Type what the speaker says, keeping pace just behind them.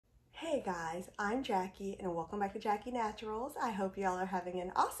Hey guys, I'm Jackie and welcome back to JackieNaturals. I hope y'all are having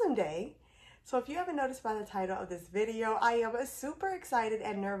an awesome day. So if you haven't noticed by the title of this video, I am super excited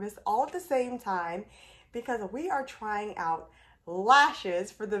and nervous all at the same time because we are trying out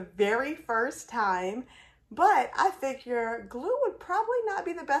lashes for the very first time. But I figure glue would probably not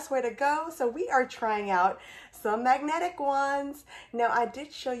be the best way to go, so we are trying out some magnetic ones. Now, I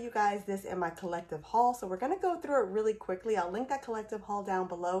did show you guys this in my collective haul, so we're going to go through it really quickly. I'll link that collective haul down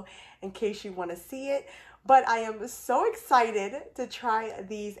below in case you want to see it. But I am so excited to try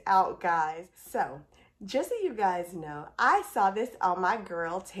these out, guys. So, just so you guys know, I saw this on my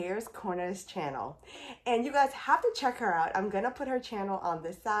girl Tara's Corner's channel, and you guys have to check her out. I'm gonna put her channel on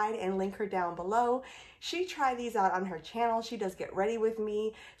this side and link her down below. She tried these out on her channel. She does Get Ready With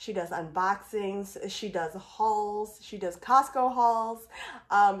Me. She does unboxings. She does hauls. She does Costco hauls.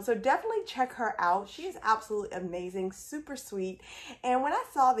 So definitely check her out. She is absolutely amazing, super sweet. And when I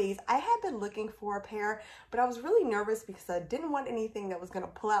saw these, I had been looking for a pair, but I was really nervous because I didn't want anything that was gonna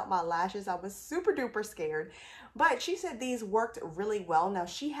pull out my lashes. I was super duper scared. But she said these worked really well. Now,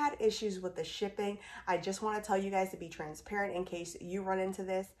 she had issues with the shipping. I just want to tell you guys to be transparent in case you run into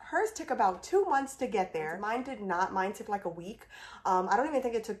this. Hers took about 2 months to get there. Mine did not. Mine took like a week. I don't even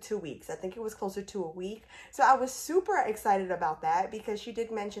think it took 2 weeks. I think it was closer to a week. So I was super excited about that because she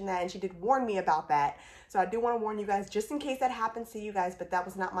did mention that and she did warn me about that. So I do want to warn you guys just in case that happens to you guys, but that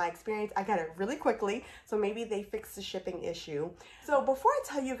was not my experience. I got it really quickly, so maybe they fixed the shipping issue. So before I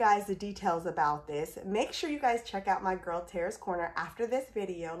tell you guys the details about this, make sure you guys check out my girl Tara's Corner after this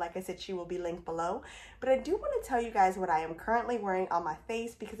video. Like I said, she will be linked below. But I do want to tell you guys what I am currently wearing on my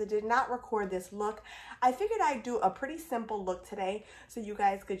face because I did not record this look. I figured I'd do a pretty simple look today so you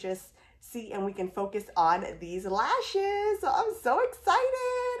guys could just see and we can focus on these lashes. So I'm so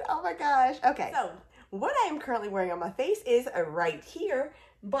excited. Oh my gosh. Okay, so what I am currently wearing on my face is right here,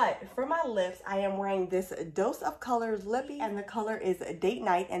 but for my lips, I am wearing this Dose of Colors lippy, and the color is Date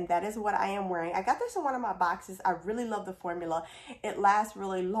Night, and that is what I am wearing. I got this in one of my boxes. I really love the formula. It lasts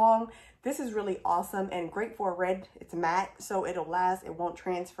really long. This is really awesome and great for a red. It's matte, so it'll last. It won't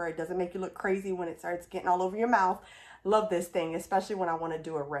transfer. It doesn't make you look crazy when it starts getting all over your mouth. Love this thing, especially when I want to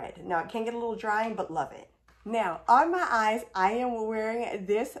do a red. Now, it can get a little drying, but love it. Now, on my eyes, I am wearing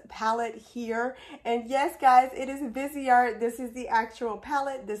this palette here. And yes, guys, it is Viseart. This is the actual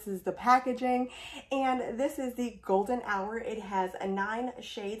palette. This is the packaging. And this is the Golden Hour. It has 9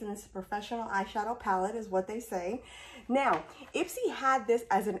 shades, and this is a professional eyeshadow palette is what they say. Now, Ipsy had this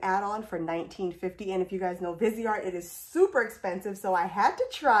as an add-on for $19.50. And if you guys know Viseart, it is super expensive, so I had to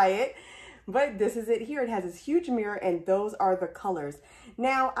try it. But this is it here. It has this huge mirror, and those are the colors.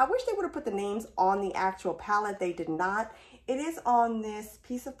 Now, I wish they would have put the names on the actual palette. They did not. It is on this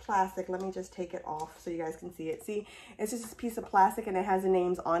piece of plastic. Let me just take it off so you guys can see it. See, it's just this piece of plastic, and it has the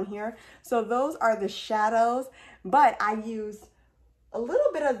names on here. So those are the shadows, but I use a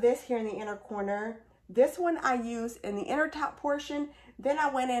little bit of this here in the inner corner. This one I used in the inner top portion. Then I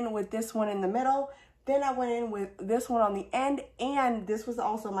went in with this one in the middle. Then I went in with this one on the end, and this was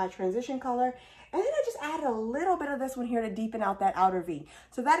also my transition color. And then I just added a little bit of this one here to deepen out that outer V.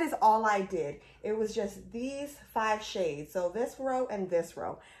 So that is all I did. It was just these 5 shades. So this row and this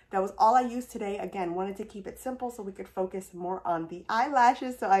row. That was all I used today. Again, wanted to keep it simple so we could focus more on the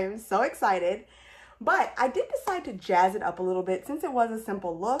eyelashes. So I am so excited. But I did decide to jazz it up a little bit since it was a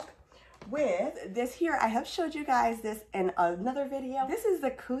simple look. With this here, I have showed you guys this in another video. This is the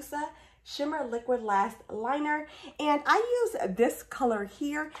Kusa Shimmer Liquid Lash Liner, and I use this color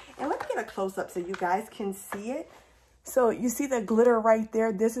here, and let me get a close-up so you guys can see it. So you see the glitter right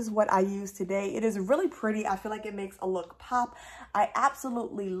there. This is what I use today. It is really pretty. I feel like it makes a look pop. I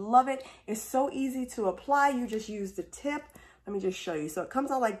absolutely love it. It's so easy to apply. You just use the tip. Let me just show you. So it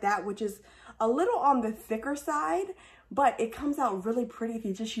comes out like that, which is a little on the thicker side, but it comes out really pretty if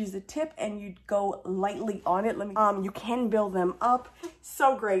you just use the tip and you go lightly on it. You can build them up.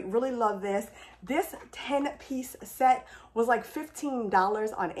 So great. Really love this. This 10-piece set was like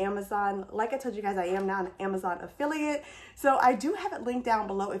 $15 on Amazon. Like I told you guys, I am now an Amazon affiliate. So I do have it linked down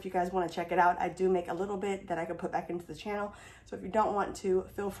below if you guys want to check it out. I do make a little bit that I can put back into the channel. So if you don't want to,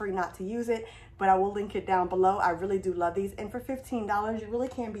 feel free not to use it, but I will link it down below. I really do love these. And for $15, you really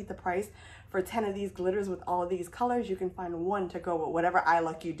can't beat the price. For 10 of these glitters with all of these colors, you can find one to go with whatever eye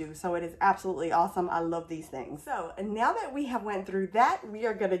look you do. So it is absolutely awesome. I love these things. So now that we have went through that, we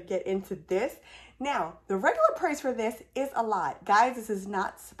are going to get into this. Now, the regular price for this is a lot. Guys, this is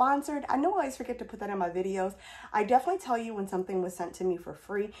not sponsored. I know I always forget to put that in my videos. I definitely tell you when something was sent to me for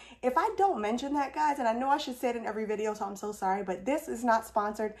free. If I don't mention that, guys, and I know I should say it in every video, so I'm so sorry, but this is not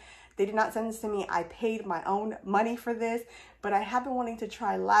sponsored. They did not send this to me. I paid my own money for this, but I have been wanting to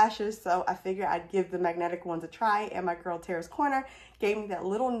try lashes, so I figured I'd give the magnetic ones a try, and my girl Tara's Corner gave me that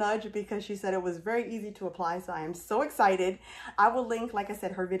little nudge because she said it was very easy to apply, so I am so excited. I will link, like I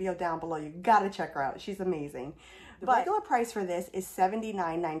said, her video down below. You gotta check her out. She's amazing. The regular price for this is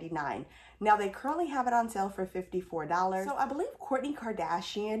 $79.99. Now, they currently have it on sale for $54. So I believe Kourtney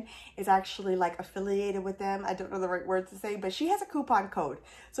Kardashian is actually like affiliated with them. I don't know the right words to say, but she has a coupon code.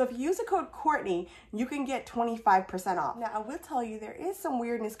 So if you use the code Kourtney, you can get 25% off. Now, I will tell you, there is some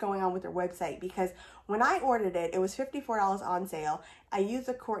weirdness going on with their website because when I ordered it, it was $54 on sale. I used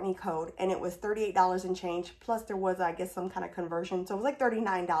the Kourtney code and it was $38 and change. Plus there was, I guess, some kind of conversion. So it was like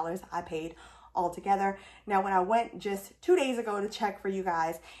 $39 I paid altogether. Now, when I went just 2 days ago to check for you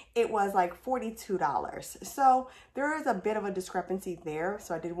guys, it was like $42. So there is a bit of a discrepancy there.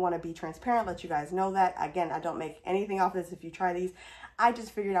 So I did want to be transparent, let you guys know that. Again, I don't make anything off this if you try these. I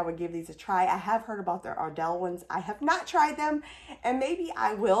just figured I would give these a try. I have heard about their Ardell ones. I have not tried them, and maybe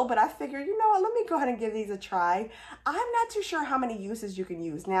I will, but I figured, you know what, let me go ahead and give these a try. I'm not too sure how many uses you can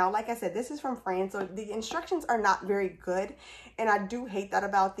use. Now, like I said, this is from France, so the instructions are not very good, and I do hate that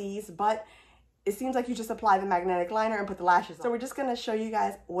about these, but it seems like you just apply the magnetic liner and put the lashes on. So we're just going to show you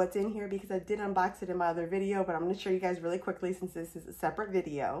guys what's in here because I did unbox it in my other video, but I'm going to show you guys really quickly since this is a separate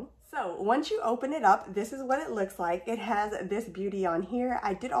video. So once you open it up, this is what it looks like. It has this beauty on here.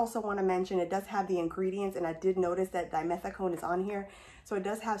 I did also want to mention it does have the ingredients, and I did notice that dimethicone is on here. So it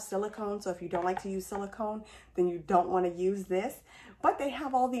does have silicone. So if you don't like to use silicone, then you don't want to use this. But they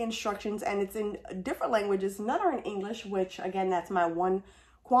have all the instructions and it's in different languages. None are in English, which again, that's my one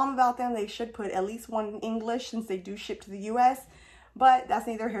qualm about them. They should put at least one in English since they do ship to the US, but that's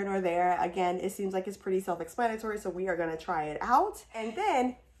neither here nor there. Again, it seems like it's pretty self-explanatory, so we are going to try it out. And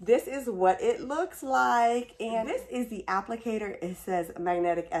then this is what it looks like, and this is the applicator. It says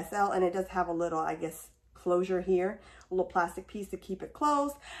MagneticSL, and it does have a little, I guess, closure here, a little plastic piece to keep it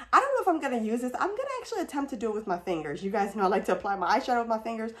closed. I don't know if I'm going to use this. I'm going to actually attempt to do it with my fingers. You guys know I like to apply my eyeshadow with my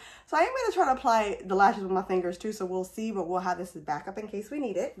fingers, so I am going to try to apply the lashes with my fingers too, so we'll see, but we'll have this as backup in case we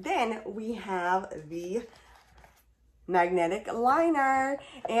need it. Then we have the magnetic liner,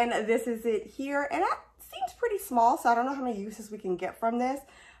 and this is it here, and that seems pretty small, so I don't know how many uses we can get from this,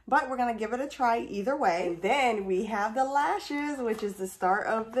 but we're going to give it a try either way. And then we have the lashes, which is the start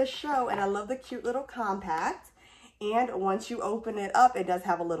of the show. And I love the cute little compact. And once you open it up, it does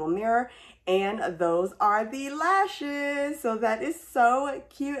have a little mirror. And those are the lashes. So that is so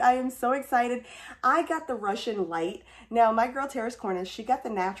cute. I am so excited. I got the Russian light. Now, my girl Tara's Corner, she got the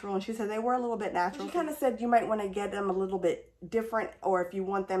natural, and she said they were a little bit natural. She kind of said you might want to get them a little bit different, or if you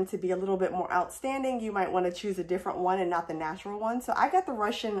want them to be a little bit more outstanding, you might want to choose a different one and not the natural one. So I got the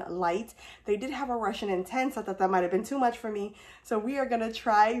Russian light. They did have a Russian intense. I thought that might have been too much for me. So we are going to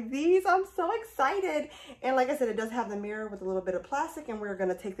try these. I'm so excited. And like I said, it does have the mirror with a little bit of plastic, and we're going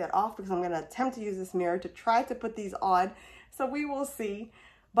to take that off because I'm going to attempt to use this mirror to try to put these on. So we will see.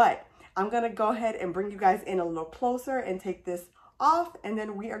 But I'm going to go ahead and bring you guys in a little closer and take this off, and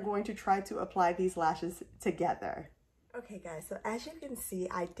then we are going to try to apply these lashes together. Okay guys, so as you can see,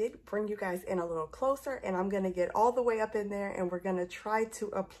 I did bring you guys in a little closer, and I'm going to get all the way up in there, and we're going to try to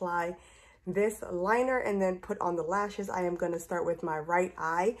apply this liner and then put on the lashes. I am going to start with my right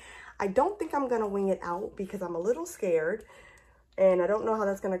eye. I don't think I'm going to wing it out because I'm a little scared, and I don't know how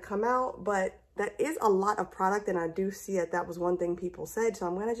that's going to come out, but that is a lot of product, and I do see that that was one thing people said, so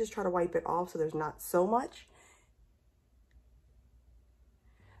I'm going to just try to wipe it off so there's not so much.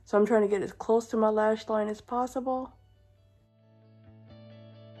 So I'm trying to get as close to my lash line as possible.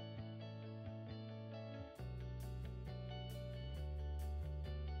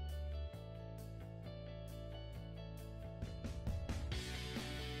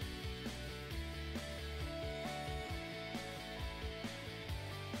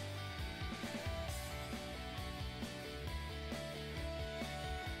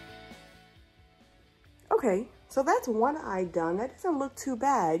 Okay, so that's one eye done. That doesn't look too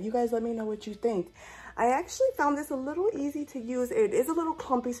bad. You guys let me know what you think. I actually found this a little easy to use. It is a little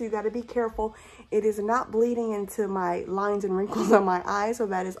clumpy, so you got to be careful. It is not bleeding into my lines and wrinkles on my eyes, so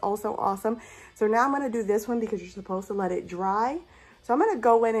that is also awesome. So now I'm going to do this one because you're supposed to let it dry. So I'm going to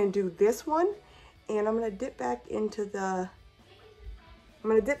go in and do this one, and I'm going to dip back into the... I'm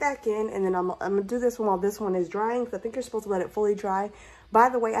going to dip back in, and then I'm going to do this one while this one is drying, because I think you're supposed to let it fully dry. By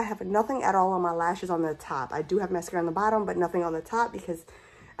the way, I have nothing at all on my lashes on the top. I do have mascara on the bottom, but nothing on the top because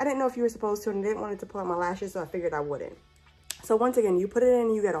I didn't know if you were supposed to, and I didn't want it to pull out my lashes, so I figured I wouldn't. So once again, you put it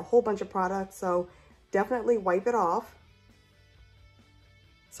in, you get a whole bunch of product, so definitely wipe it off.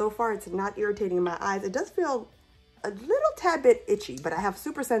 So far, it's not irritating my eyes. It does feel a little tad bit itchy, but I have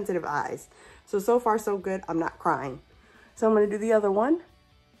super sensitive eyes. So far so good. I'm not crying. So I'm going to do the other one.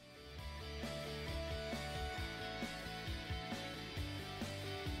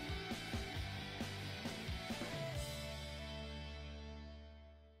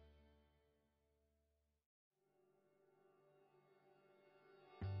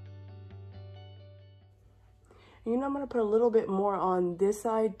 You know, I'm going to put a little bit more on this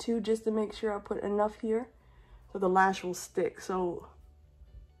side too, just to make sure I put enough here so the lash will stick. So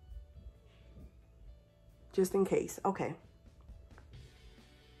just in case. Okay.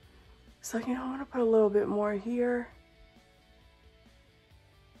 So, you know, I'm going to put a little bit more here.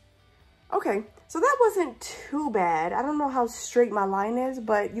 Okay. So that wasn't too bad. I don't know how straight my line is,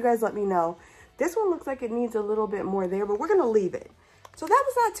 but you guys let me know. This one looks like it needs a little bit more there, but we're going to leave it. So that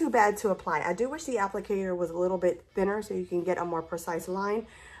was not too bad to apply. I do wish the applicator was a little bit thinner so you can get a more precise line,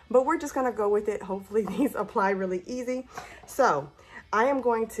 but we're just gonna go with it. Hopefully these apply really easy. So I am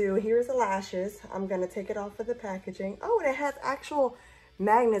going to, here's the lashes. I'm gonna take it off of the packaging. Oh, and it has actual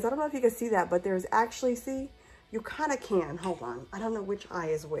magnets. I don't know if you can see that, but there's actually, see, you kind of can. Hold on, I don't know which eye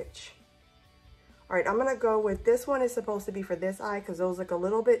is which. All right, I'm gonna go with this one is supposed to be for this eye because those look a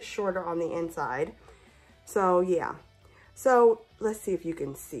little bit shorter on the inside. So yeah. So let's see if you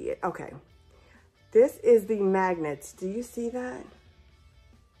can see it. Okay, this is the magnets. Do you see that?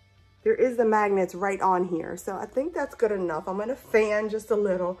 There is the magnets right on here. So I think that's good enough. I'm gonna fan just a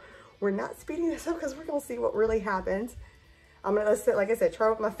little. We're not speeding this up because we're gonna see what really happens. I'm gonna, like I said, try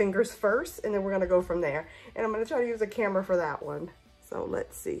with my fingers first and then we're gonna go from there. And I'm gonna try to use a camera for that one. So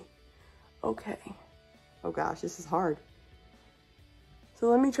let's see. Okay. Oh gosh, this is hard. So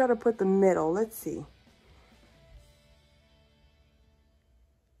let me try to put the middle. Let's see.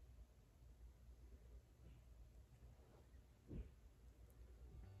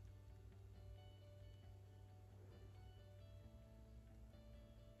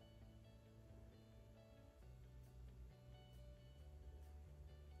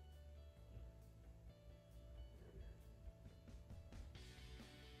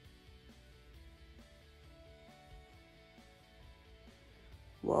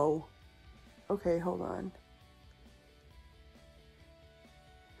 Whoa. Okay, hold on.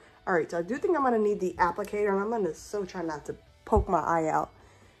 All right, so I do think I'm gonna need the applicator, and I'm gonna so try not to poke my eye out.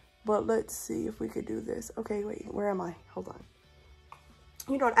 But let's see if we could do this. Okay, wait, where am I? Hold on.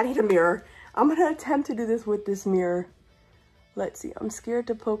 You know what, I need a mirror. I'm gonna attempt to do this with this mirror. Let's see, I'm scared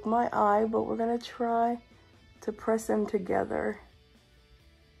to poke my eye, but we're gonna try to press them together.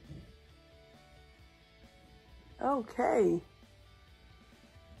 Okay.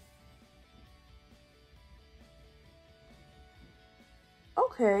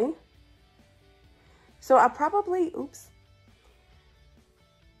 Okay. So I probably, oops.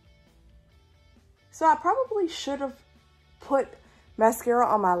 So I probably should have put mascara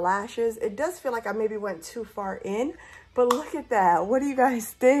on my lashes. It does feel like I maybe went too far in, but look at that. What do you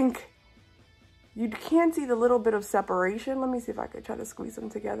guys think? You can see the little bit of separation. Let me see if I could try to squeeze them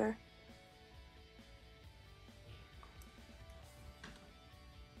together.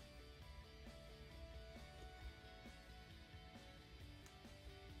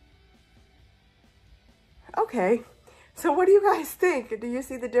 Okay, so what do you guys think? Do you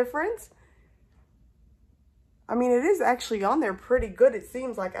see the difference? I mean, it is actually on there pretty good. It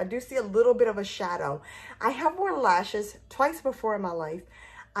seems like I do see a little bit of a shadow. I have worn lashes twice before in my life.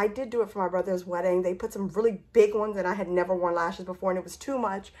 I did do it for my brother's wedding. They put some really big ones and I had never worn lashes before and it was too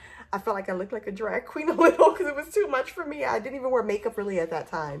much. I felt like I looked like a drag queen a little because it was too much for me. I didn't even wear makeup really at that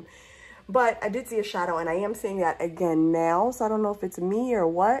time. But I did see a shadow and I am seeing that again now. So I don't know if it's me or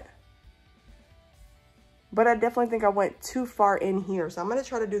what. But I definitely think I went too far in here. So I'm going to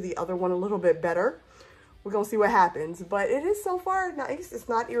try to do the other one a little bit better. We're going to see what happens. But it is so far nice. It's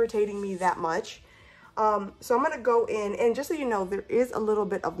not irritating me that much. So I'm going to go in. And just so you know, there is a little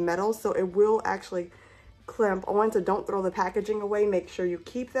bit of metal. So it will actually clamp on. So don't throw the packaging away. Make sure you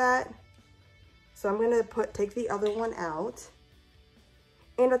keep that. So I'm going to take the other one out.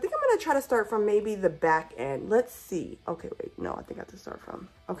 And I think I'm going to try to start from maybe the back end. Let's see. Okay, wait. No, I think I have to start from.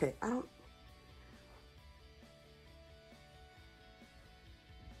 Okay, I don't.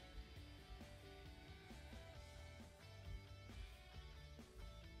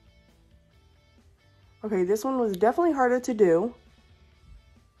 Okay, this one was definitely harder to do.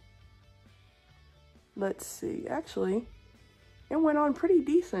 Let's see, actually, it went on pretty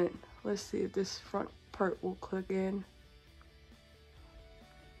decent. Let's see if this front part will click in.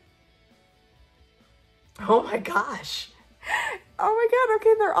 Oh my gosh. Oh my God,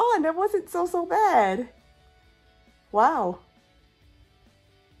 okay, they're on. That wasn't so bad. Wow.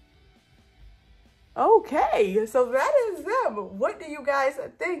 Okay, so that is them. What do you guys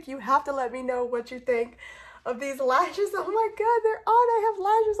think? You have to let me know what you think of these lashes. Oh my God, they're on. I have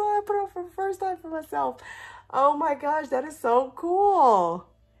lashes on. I put on for the first time for myself. Oh my gosh, that is so cool.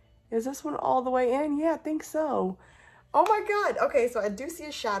 Is this one all the way in? Yeah, I think so. Oh my God. Okay, so I do see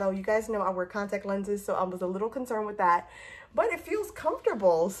a shadow. You guys know I wear contact lenses, so I was a little concerned with that. But it feels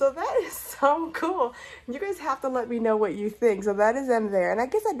comfortable, so that is so cool. You guys have to let me know what you think. So that is them there. And I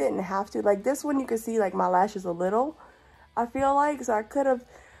guess I didn't have to. Like this one, you can see like my lashes a little, I feel like. So I could have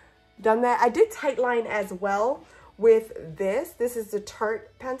done that. I did tightline as well with this. This is the Tarte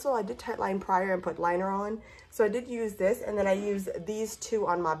pencil. I did tightline prior and put liner on. So I did use this, and then I use these two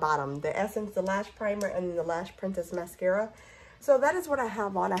on my bottom. The Essence, the Lash Primer, and then the Lash Princess Mascara. So that is what I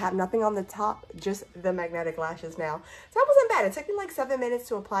have on. I have nothing on the top, just the magnetic lashes now. So that wasn't bad. It took me like 7 minutes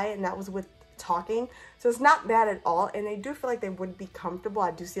to apply it, and that was with talking. So it's not bad at all, and they do feel like they would be comfortable. I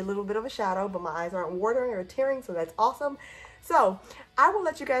do see a little bit of a shadow, but my eyes aren't watering or tearing, so that's awesome. So I will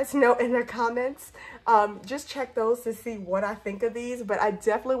let you guys know in the comments. Just check those to see what I think of these, but I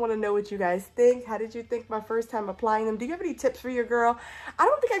definitely want to know what you guys think. How did you think my first time applying them? Do you have any tips for your girl? I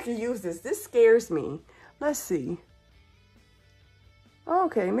don't think I can use this. This scares me. Let's see.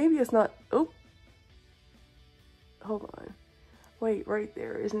 Okay, maybe it's not. Oh, hold on. Wait, right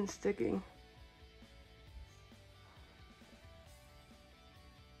there isn't sticking.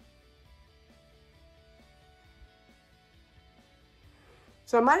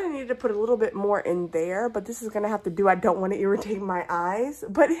 So I might have needed to put a little bit more in there, but this is going to have to do. I don't want to irritate my eyes,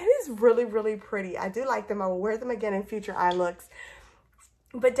 but it is really, really pretty. I do like them. I will wear them again in future eye looks.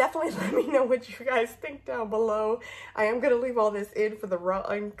 But definitely let me know what you guys think down below. I am going to leave all this in for the raw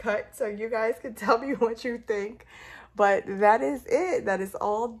uncut, so you guys can tell me what you think. But that is it. That is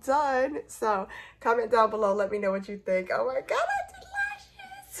all done. So comment down below. Let me know what you think. Oh my God, I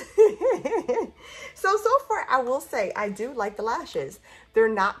did lashes. So far, I will say I do like the lashes. They're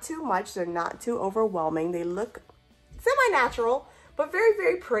not too much. They're not too overwhelming. They look semi-natural, but very,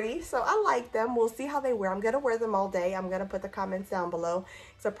 very pretty. So I like them. We'll see how they wear. I'm going to wear them all day. I'm going to put the comments down below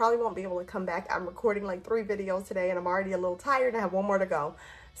because I probably won't be able to come back. I'm recording like 3 videos today and I'm already a little tired and I have 1 more to go.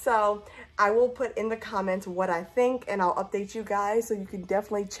 So I will put in the comments what I think and I'll update you guys. So you can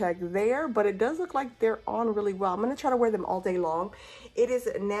definitely check there, but it does look like they're on really well. I'm going to try to wear them all day long. It is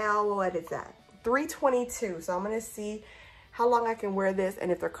now, what is that? 3:22. So I'm going to see how long I can wear this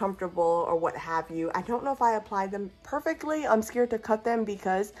and if they're comfortable or what have you. I don't know if I applied them perfectly. I'm scared to cut them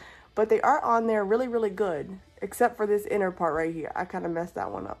but they are on there really, really good, except for this inner part right here. I kind of messed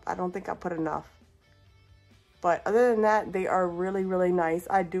that one up. I don't think I put enough. But other than that, they are really, really nice.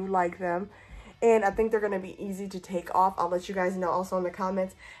 I do like them. And I think they're going to be easy to take off. I'll let you guys know also in the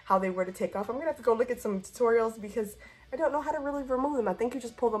comments how they were to take off. I'm going to have to go look at some tutorials because I don't know how to really remove them. I think you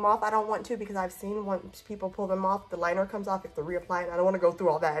just pull them off. I don't want to because I've seen once people pull them off, the liner comes off. You have to reapply it. I don't want to go through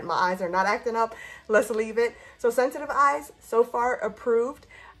all that. My eyes are not acting up. Let's leave it. So sensitive eyes, so far approved.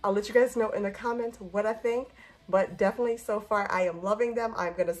 I'll let you guys know in the comments what I think. But definitely so far, I am loving them.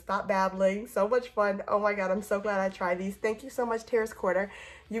 I'm going to stop babbling. So much fun. Oh my God, I'm so glad I tried these. Thank you so much, Terrace Quarter.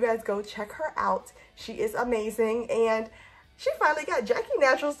 You guys go check her out. She is amazing. And she finally got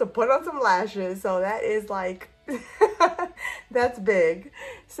JackieNaturals to put on some lashes. So that is like, that's big.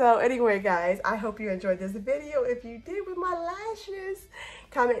 So anyway, guys, I hope you enjoyed this video. If you did with my lashes,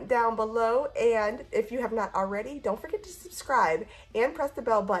 comment down below. And if you have not already, don't forget to subscribe and press the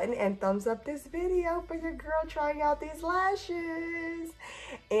bell button and thumbs up this video for your girl trying out these lashes.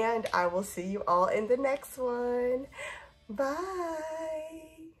 And I will see you all in the next one. Bye.